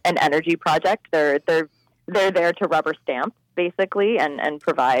denied an energy project. They're there to rubber stamp, basically, and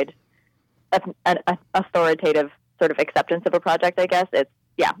provide an authoritative sort of acceptance of a project, I guess.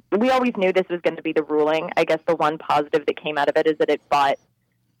 We always knew this was going to be the ruling. I guess the one positive that came out of it is that it bought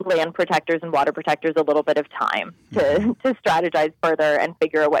land protectors and water protectors a little bit of time to strategize further and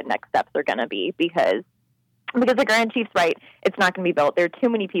figure out what next steps are going to be, because the Grand Chief's right, it's not going to be built. There are too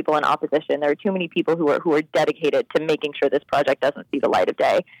many people in opposition. There are too many people who are dedicated to making sure this project doesn't see the light of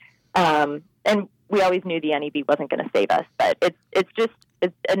day. And we always knew the NEB wasn't going to save us, but it's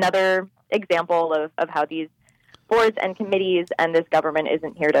another example of how these boards and committees and this government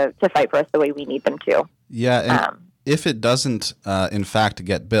isn't here to fight for us the way we need them to. Yeah, and if it doesn't, in fact,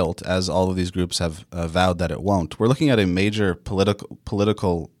 get built, as all of these groups have vowed that it won't, we're looking at a major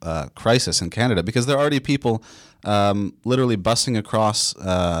political crisis in Canada, because there are already people literally busing across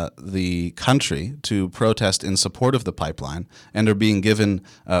the country to protest in support of the pipeline, and are being given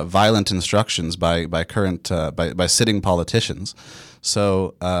violent instructions by sitting politicians.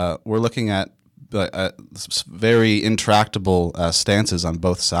 So we're looking at very intractable stances on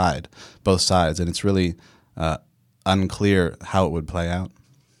both sides, and it's really unclear how it would play out.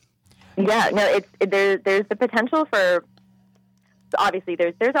 Yeah, no, there's the potential for. Obviously,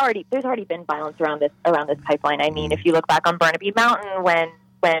 there's already been violence around this pipeline. I mean, if you look back on Burnaby Mountain,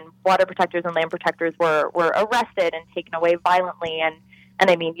 when water protectors and land protectors were arrested and taken away violently, and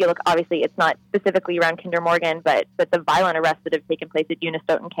I mean, you look, obviously, it's not specifically around Kinder Morgan, but the violent arrests that have taken place at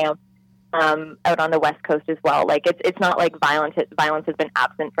Unistoten Camp out on the West Coast as well. Like, it's not like violence has been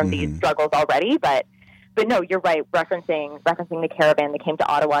absent from these struggles already, but no, you're right. Referencing the caravan that came to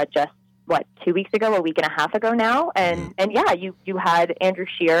Ottawa just 2 weeks ago, a week and a half ago now, and yeah, you had Andrew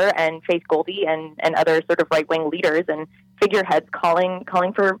Scheer and Faith Goldie and other sort of right wing leaders and figureheads calling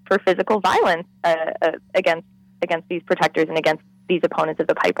for physical violence against these protectors and against these opponents of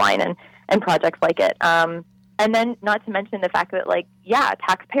the pipeline and projects like it. And then, not to mention the fact that, like, yeah,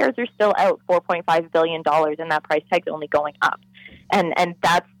 taxpayers are still out $4.5 billion, and that price tag's only going up, and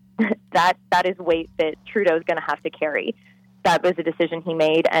that is weight that Trudeau's going to have to carry. That was a decision he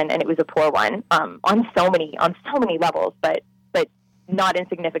made, and it was a poor one on so many levels, but not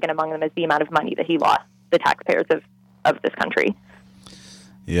insignificant among them is the amount of money that he lost the taxpayers of this country.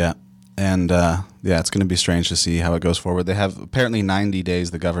 Yeah. And it's going to be strange to see how it goes forward. They have apparently 90 days,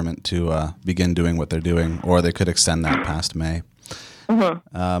 the government, to begin doing what they're doing, or they could extend that past May.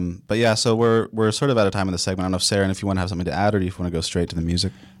 Mm-hmm. But yeah, so we're sort of out of time in the segment. I don't know if Sarah, and if you want to have something to add, or if you want to go straight to the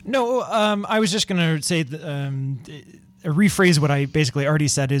music. No, I was just going to say rephrase what I basically already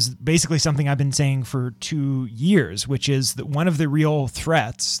said is basically something I've been saying for 2 years, which is that one of the real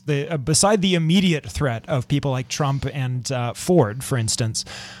threats, beside the immediate threat of people like Trump and Ford, for instance,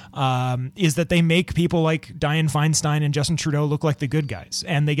 is that they make people like Dianne Feinstein and Justin Trudeau look like the good guys,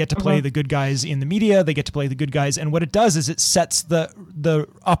 and they get to play the good guys in the media. They get to play the good guys, and what it does is it sets the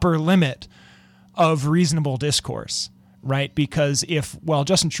upper limit of reasonable discourse. Right? Because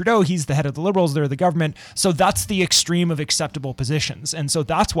Justin Trudeau, he's the head of the Liberals, they're the government. So that's the extreme of acceptable positions. And so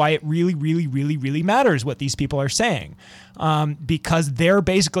that's why it really, really, really, really matters what these people are saying. Because they're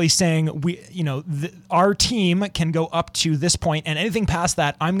basically saying, our team can go up to this point, and anything past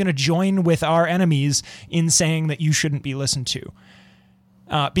that, I'm going to join with our enemies in saying that you shouldn't be listened to.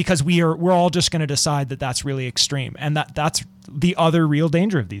 Because we're all just going to decide that that's really extreme. And that's the other real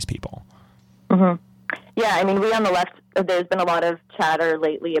danger of these people. Mm-hmm. Yeah, I mean, we on the left, there's been a lot of chatter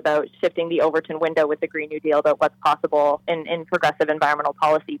lately about shifting the Overton window with the Green New Deal about what's possible in progressive environmental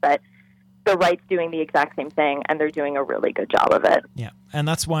policy, but the right's doing the exact same thing, and they're doing a really good job of it. Yeah, and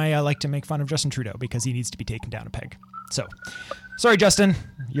that's why I like to make fun of Justin Trudeau, because he needs to be taken down a peg. So, sorry, Justin,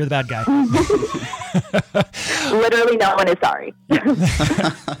 you're the bad guy. Literally no one is sorry.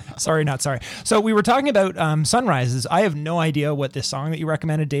 Sorry, not sorry. So we were talking about sunrises. I have no idea what this song that you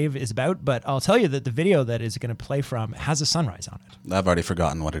recommended, Dave, is about, but I'll tell you that the video that is going to play from has a sunrise on it. I've already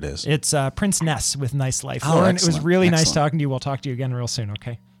forgotten what it is. It's Prince Ness with Nice Life. Oh, Lauren, excellent. It was really Excellent. nice talking to you. We'll talk to you again real soon,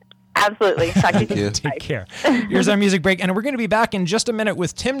 okay? Absolutely. Talk to you. Take care. Here's our music break, and we're going to be back in just a minute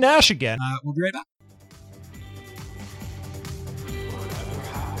with Tim Nash again. We'll be right back.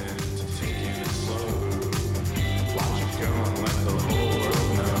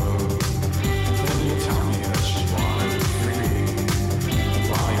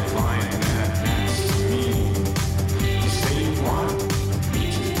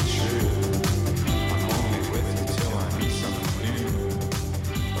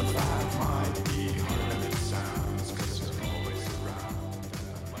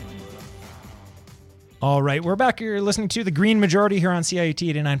 All right, we're back here listening to The Green Majority here on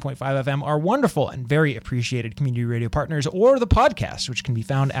CIUT 89.5 FM, our wonderful and very appreciated community radio partners, or the podcast, which can be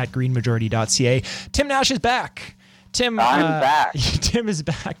found at greenmajority.ca. Tim Nash is back. Tim, I'm back. Tim is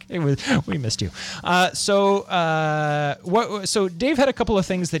back. We missed you. So Dave had a couple of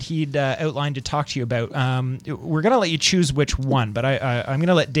things that he'd outlined to talk to you about. We're going to let you choose which one, but I'm going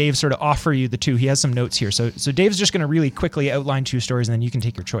to let Dave sort of offer you the two. He has some notes here. So Dave's just going to really quickly outline two stories, and then you can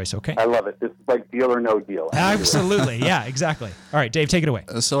take your choice, okay? I love it. This is like deal or no deal. Absolutely. Yeah, exactly. All right, Dave, take it away.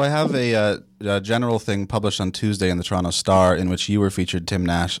 So I have a general thing published on Tuesday in the Toronto Star in which you were featured, Tim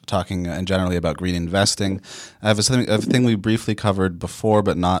Nash, talking generally about green investing. I have a thing we briefly covered before,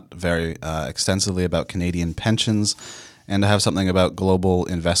 but not very extensively, about Canadian pensions. And I have something about global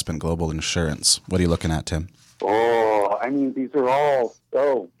investment, global insurance. What are you looking at, Tim? Oh, I mean, these are all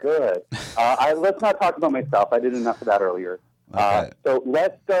so good. Let's not talk about myself. I did enough of that earlier. Okay. So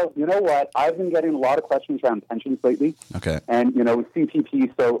let's go. You know what? I've been getting a lot of questions around pensions lately. Okay. And, with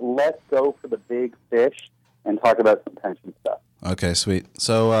CPP. So let's go for the big fish and talk about some pension stuff. Okay, sweet.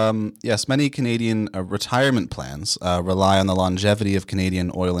 So, yes, many Canadian retirement plans rely on the longevity of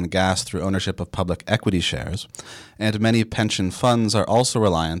Canadian oil and gas through ownership of public equity shares, and many pension funds are also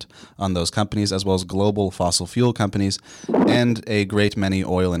reliant on those companies, as well as global fossil fuel companies, and a great many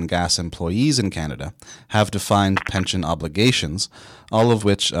oil and gas employees in Canada have defined pension obligations, all of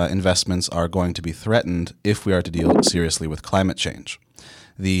which investments are going to be threatened if we are to deal seriously with climate change.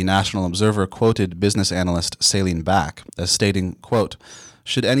 The National Observer quoted business analyst Céline Back as stating, quote,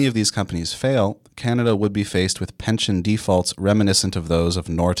 "Should any of these companies fail, Canada would be faced with pension defaults reminiscent of those of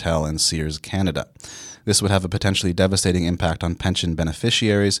Nortel and Sears Canada. This would have a potentially devastating impact on pension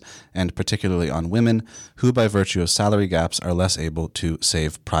beneficiaries and particularly on women who, by virtue of salary gaps, are less able to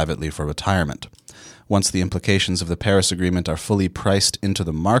save privately for retirement. Once the implications of the Paris Agreement are fully priced into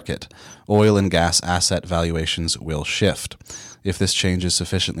the market, oil and gas asset valuations will shift. If this change is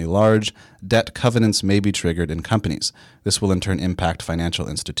sufficiently large, debt covenants may be triggered in companies. This will in turn impact financial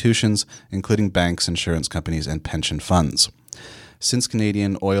institutions, including banks, insurance companies, and pension funds. Since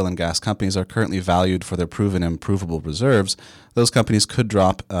Canadian oil and gas companies are currently valued for their proven and provable reserves, those companies could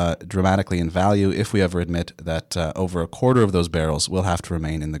drop dramatically in value if we ever admit that over a quarter of those barrels will have to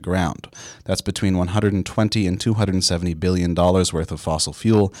remain in the ground. That's between $120 and $270 billion worth of fossil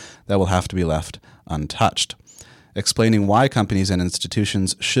fuel that will have to be left untouched. Explaining why companies and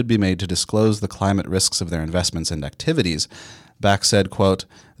institutions should be made to disclose the climate risks of their investments and activities, Back said, quote,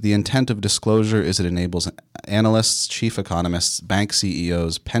 "The intent of disclosure is it enables analysts, chief economists, bank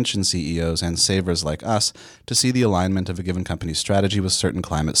CEOs, pension CEOs, and savers like us to see the alignment of a given company's strategy with certain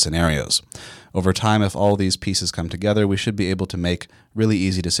climate scenarios. Over time, if all these pieces come together, we should be able to make really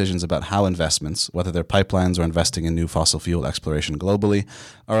easy decisions about how investments, whether they're pipelines or investing in new fossil fuel exploration globally,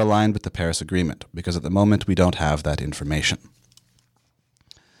 are aligned with the Paris Agreement, because at the moment we don't have that information."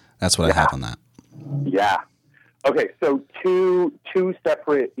 That's what I have on that. Yeah. Okay, so two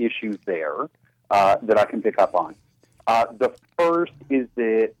separate issues there that I can pick up on. The first is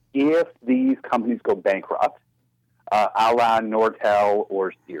that if these companies go bankrupt, a la Nortel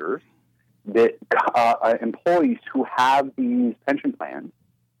or Sears, that employees who have these pension plans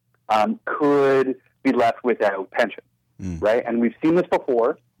could be left without pension, right? And we've seen this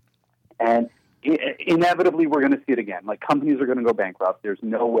before, and inevitably we're going to see it again. Like, companies are going to go bankrupt. There's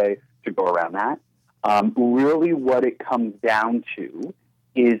no way to go around that. Really what it comes down to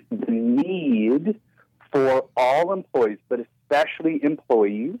is the need for all employees, but especially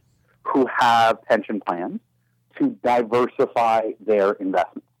employees who have pension plans, to diversify their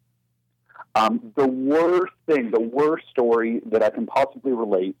investments. The worst story that I can possibly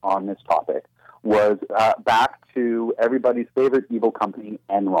relate on this topic was back to everybody's favorite evil company,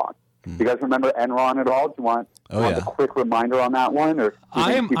 Enron. Do you guys remember Enron at all? Do you want a quick reminder on that one? Or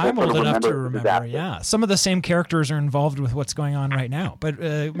I'm old enough to remember, yeah. Some of the same characters are involved with what's going on right now, but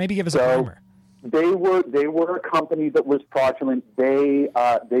maybe give us a primer. They were a company that was fraudulent. They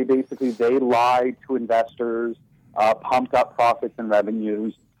lied to investors, pumped up profits and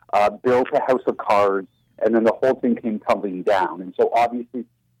revenues, built a house of cards, and then the whole thing came tumbling down. And so obviously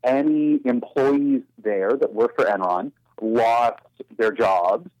any employees there that worked for Enron lost their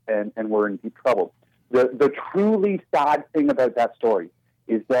jobs and were in deep trouble. The truly sad thing about that story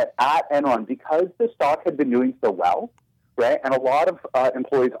is that at Enron, because the stock had been doing so well, right, and a lot of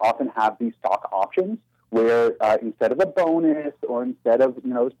employees often have these stock options where instead of a bonus or instead of,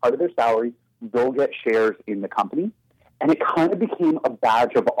 as part of their salary, they'll get shares in the company. And it kind of became a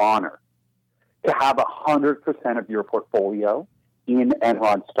badge of honor to have 100% of your portfolio in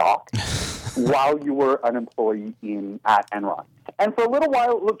Enron stock while you were an employee at Enron. And for a little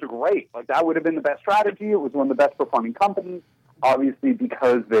while, it looked great. Like, that would have been the best strategy. It was one of the best performing companies, obviously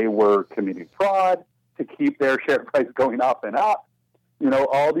because they were committing fraud to keep their share price going up and up.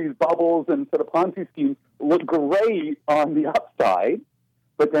 All these bubbles and sort of Ponzi schemes look great on the upside.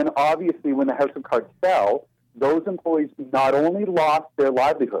 But then obviously when the house of cards fell, those employees not only lost their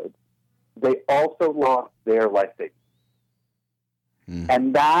livelihood, they also lost their life savings.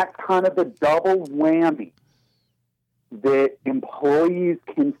 And that kind of the double whammy that employees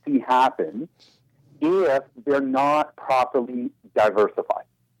can see happen if they're not properly diversified.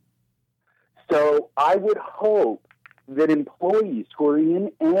 So I would hope that employees who are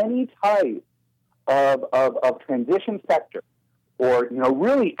in any type of transition sector, or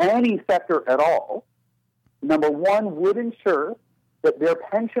really any sector at all, number one, would ensure that their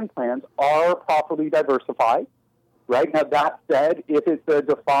pension plans are properly diversified. Right now, that said, if it's a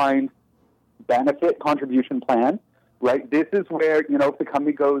defined benefit contribution plan, right, this is where if the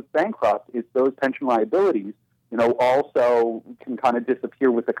company goes bankrupt, it's those pension liabilities also can kind of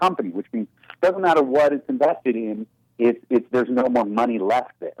disappear with the company, which means it doesn't matter what it's invested in, there's no more money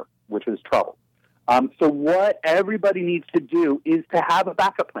left there, which is trouble. So what everybody needs to do is to have a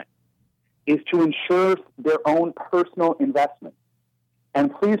backup plan, is to ensure their own personal investment.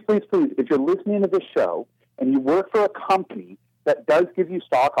 And please, please, please, if you're listening to this show and you work for a company that does give you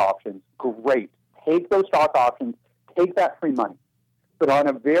stock options, great. Take those stock options, take that free money. But on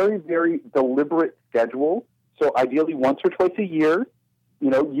a very, very deliberate schedule, so ideally once or twice a year,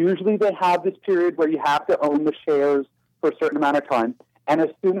 usually they have this period where you have to own the shares for a certain amount of time. And as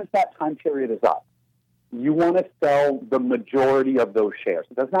soon as that time period is up, you want to sell the majority of those shares.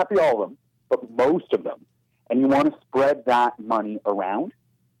 It doesn't have to be all of them, but most of them. And you want to spread that money around,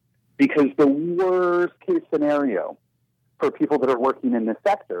 because the worst case scenario for people that are working in this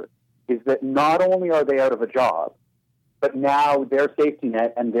sector is that not only are they out of a job, but now their safety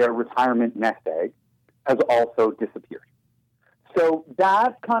net and their retirement nest egg has also disappeared. So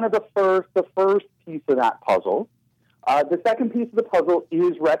that's kind of the first piece of that puzzle. The second piece of the puzzle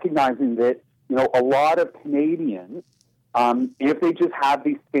is recognizing that a lot of Canadians, if they just have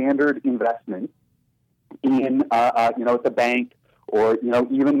these standard investments in at the bank, or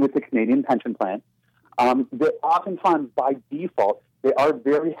even with the Canadian pension plan, that oftentimes by default they are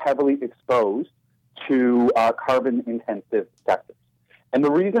very heavily exposed to carbon-intensive sectors. And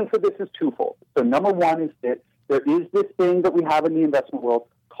the reason for this is twofold. So number one is that there is this thing that we have in the investment world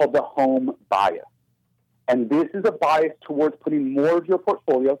called the home bias. And this is a bias towards putting more of your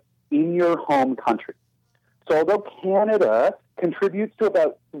portfolio in your home country. So although Canada contributes to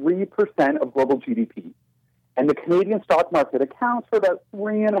about 3% of global GDP, and the Canadian stock market accounts for about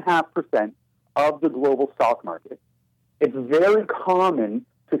 3.5% of the global stock market, it's very common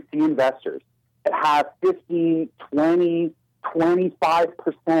to see investors that have 15, 20,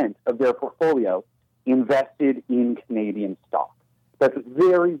 25% of their portfolio invested in Canadian stock. That's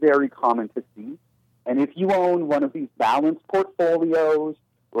very, very common to see. And if you own one of these balanced portfolios,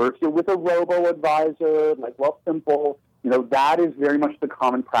 or if you're with a robo-advisor like Wealthsimple, that is very much the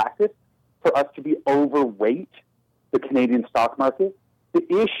common practice for us to be overweight the Canadian stock market. The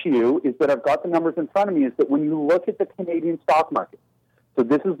issue is that I've got the numbers in front of me, is that when you look at the Canadian stock market, so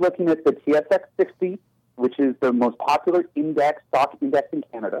this is looking at the TSX 60, which is the most popular stock index in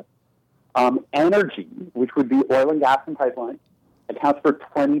Canada. Energy, which would be oil and gas and pipelines, accounts for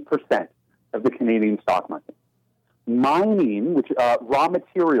 20% of the Canadian stock market. Mining, which raw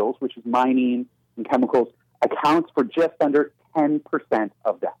materials, which is mining and chemicals, accounts for just under 10%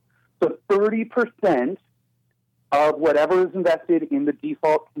 of that. So 30% of whatever is invested in the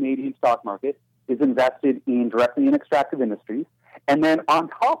default Canadian stock market is invested directly in extractive industries. And then on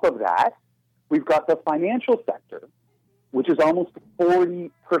top of that, we've got the financial sector, which is almost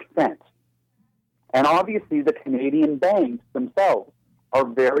 40%. And obviously the Canadian banks themselves are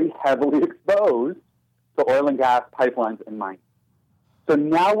very heavily exposed to oil and gas, pipelines, and mining. So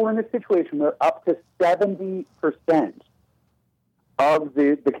now we're in a situation where up to 70% of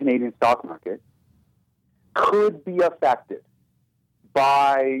the Canadian stock market could be affected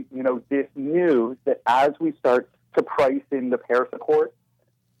by, this news that as we start to price in the Paris Accord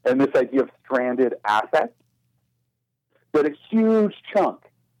and this idea of stranded assets, that a huge chunk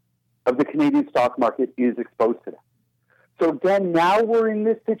of the Canadian stock market is exposed to that. So again, now we're in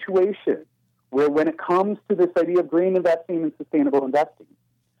this situation where when it comes to this idea of green investing and sustainable investing,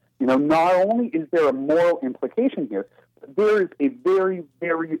 not only is there a moral implication here, but there is a very,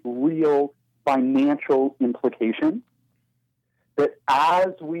 very real financial implication that as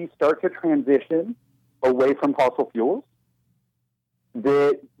we start to transition away from fossil fuels,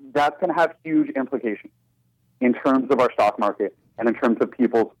 that's going to have huge implications in terms of our stock market and in terms of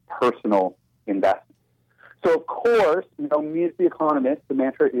people's personal investment. So, of course, me as the economist, the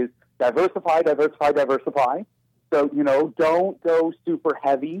mantra is diversify, diversify, diversify. So, don't go super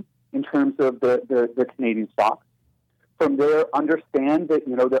heavy in terms of the Canadian stocks. From there, understand that,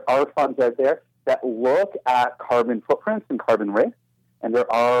 there are funds out there that look at carbon footprints and carbon risk, and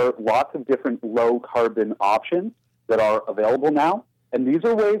there are lots of different low-carbon options that are available now. And these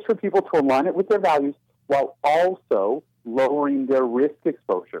are ways for people to align it with their values while also lowering their risk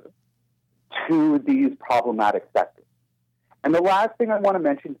exposure to these problematic sectors. And the last thing I want to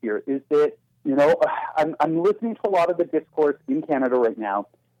mention here is that, you know, I'm listening to a lot of the discourse in Canada right now,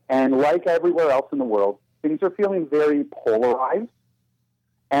 and like everywhere else in the world, things are feeling very polarized.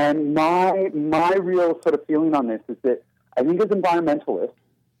 And my real sort of feeling on this is that I think as environmentalists,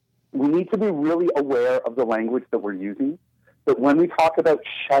 we need to be really aware of the language that we're using. That when we talk about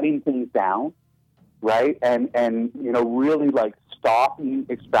shutting things down, right, and you know, really like stopping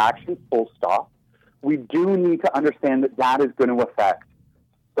extraction, full stop, we do need to understand that that is going to affect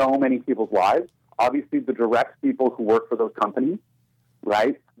so many people's lives. Obviously, the direct people who work for those companies,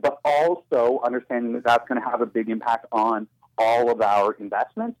 right, but also understanding that that's going to have a big impact on all of our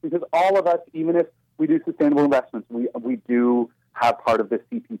investments, because all of us, even if we do sustainable investments, we do have part of the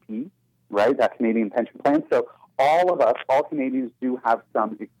CPP, right, that Canadian pension plan. So all of us, all Canadians do have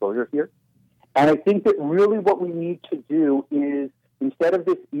some exposure here. And I think that really what we need to do is, instead of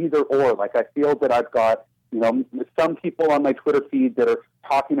this either or, like I feel that I've got, you know, some people on my Twitter feed that are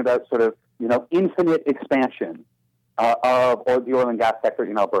talking about sort of, you know, infinite expansion of the oil and gas sector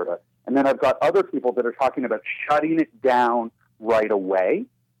in Alberta. And then I've got other people that are talking about shutting it down right away.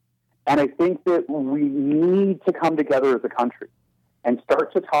 And I think that we need to come together as a country and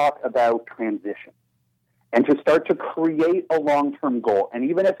start to talk about transition and to start to create a long-term goal. And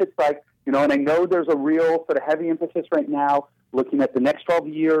even if it's like, you know, and I know there's a real sort of heavy emphasis right now looking at the next 12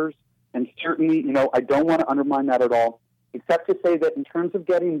 years, and certainly, you know, I don't want to undermine that at all, except to say that in terms of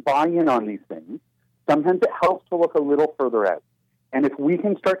getting buy-in on these things, sometimes it helps to look a little further out. And if we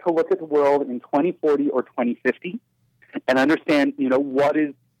can start to look at the world in 2040 or 2050 and understand, you know, what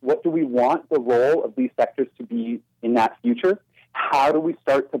do we want the role of these sectors to be in that future? How do we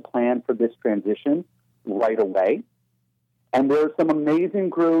start to plan for this transition right away? And there are some amazing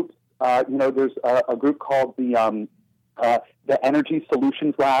groups. You know, there's a group called the Energy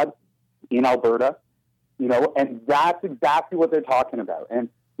Solutions Lab in Alberta, you know, and that's exactly what they're talking about. And,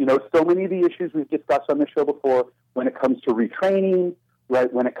 you know, so many of the issues we've discussed on the show before when it comes to retraining,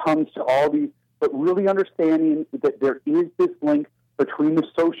 right, when it comes to all these, but really understanding that there is this link between the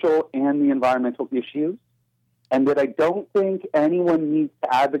social and the environmental issues, and that I don't think anyone needs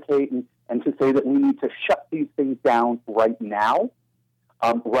to advocate and to say that we need to shut these things down right now,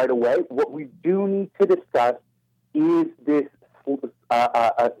 right away. What we do need to discuss is this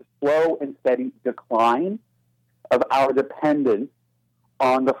slow and steady decline of our dependence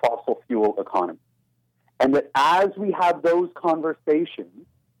on the fossil fuel economy. And that as we have those conversations,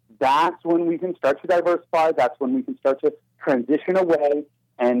 that's when we can start to diversify, that's when we can start to transition away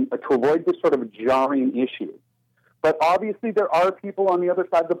and to avoid this sort of jarring issue. But obviously there are people on the other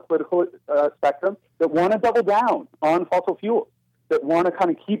side of the political spectrum that want to double down on fossil fuels, that want to kind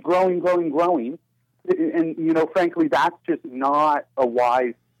of keep growing. And, you know, frankly, that's just not a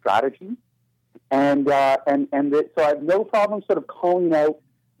wise strategy. And so I have no problem sort of calling out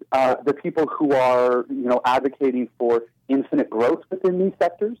the people who are, you know, advocating for infinite growth within these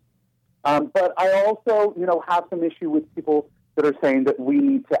sectors. But I also, you know, have some issue with people that are saying that we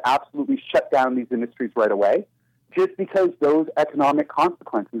need to absolutely shut down these industries right away, just because those economic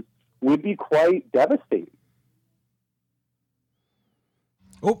consequences would be quite devastating.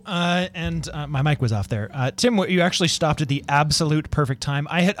 Oh, and my mic was off there. Tim, you actually stopped at the absolute perfect time.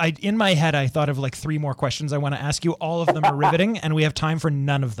 In my head, I thought of like 3 more questions I want to ask you. All of them are riveting, and we have time for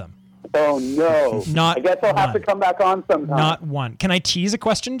none of them. Oh, no. Not I guess I'll have to one. come back on sometime. Not one. Can I tease a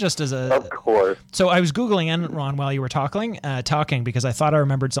question just as a... Of course. So I was Googling Enron while you were talking because I thought I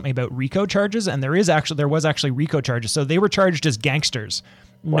remembered something about RICO charges, and there was actually RICO charges. So they were charged as gangsters,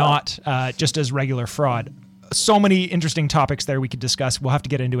 not just as regular fraud. So many interesting topics there we could discuss. We'll have to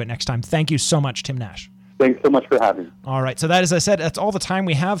get into it next time. Thank you so much, Tim Nash. Thanks so much for having me. All right. So that, as I said, that's all the time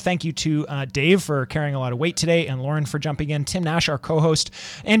we have. Thank you to Dave for carrying a lot of weight today, and Lauren for jumping in, Tim Nash, our co-host,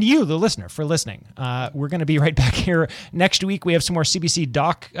 and you, the listener, for listening. We're going to be right back here next week. We have some more CBC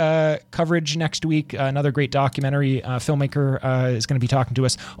doc coverage next week. Another great documentary filmmaker is going to be talking to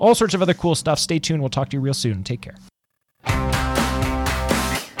us. All sorts of other cool stuff. Stay tuned. We'll talk to you real soon. Take care.